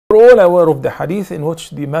We're all aware of the hadith in which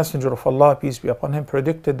the Messenger of Allah, peace be upon him,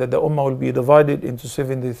 predicted that the Ummah will be divided into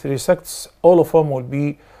 73 sects. All of them will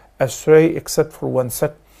be astray except for one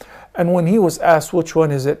sect. And when he was asked which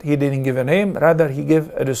one is it, he didn't give a name, rather he gave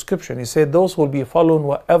a description. He said, those will be following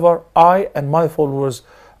whatever I and my followers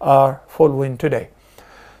are following today.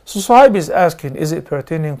 So Sahib is asking, is it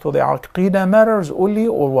pertaining to the aqeedah matters only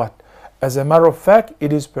or what? As a matter of fact,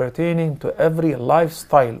 it is pertaining to every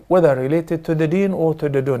lifestyle, whether related to the deen or to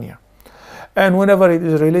the dunya. And whenever it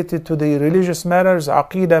is related to the religious matters,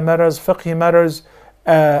 aqeedah matters, fiqh matters,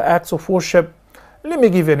 acts of worship. Let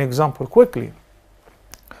me give you an example quickly.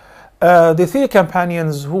 The three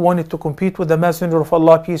companions who wanted to compete with the Messenger of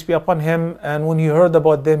Allah, peace be upon him, and when he heard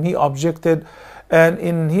about them, he objected. And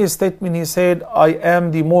in his statement, he said, I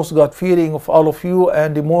am the most God-fearing of all of you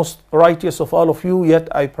and the most righteous of all of you,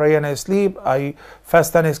 yet I pray and I sleep, I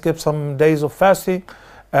fast and I skip some days of fasting,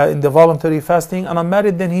 in the voluntary fasting, and I'm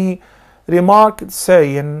married. Then he remarked,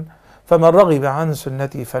 saying, فَمَنْ رَغِبَ عَنْ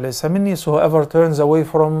سُنَّتِي فَلَيْسَ مِنِّي. So whoever turns away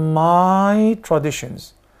from my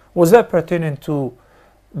traditions. Was that pertaining to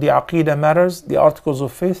the aqeedah matters, the articles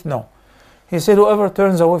of faith? No. He said, whoever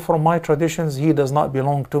turns away from my traditions, he does not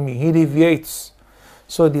belong to me. He deviates.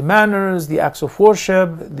 So the manners, the acts of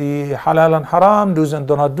worship, the halal and haram, do's and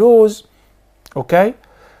do not do's, okay?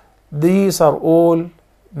 These are all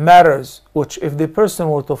matters which if the person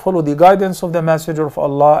were to follow the guidance of the Messenger of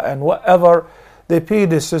Allah and whatever the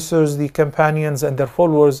predecessors, the companions and their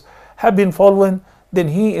followers have been following, then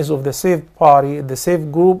he is of the safe party, the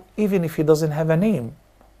safe group, even if he doesn't have a name,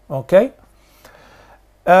 okay?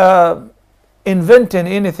 Inventing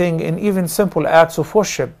anything in even simple acts of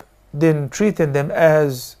worship, then treating them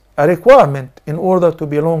as a requirement in order to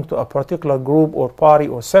belong to a particular group or party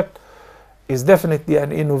or sect is definitely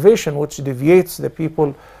an innovation which deviates the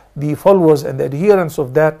people, the followers and the adherents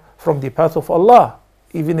of that from the path of Allah.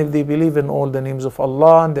 Even if they believe in all the names of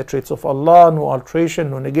Allah and the traits of Allah, no alteration,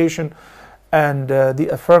 no negation, and they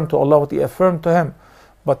affirm to Allah what they affirm to Him.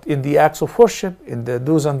 But in the acts of worship, in the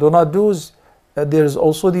do's and do not do's, there is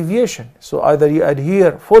also deviation. So either you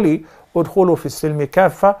adhere fully, udkhulu fi silmi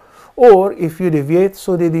kaffa, or if you deviate,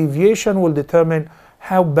 so the deviation will determine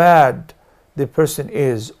how bad the person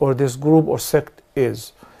is or this group or sect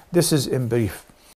is. This is in brief.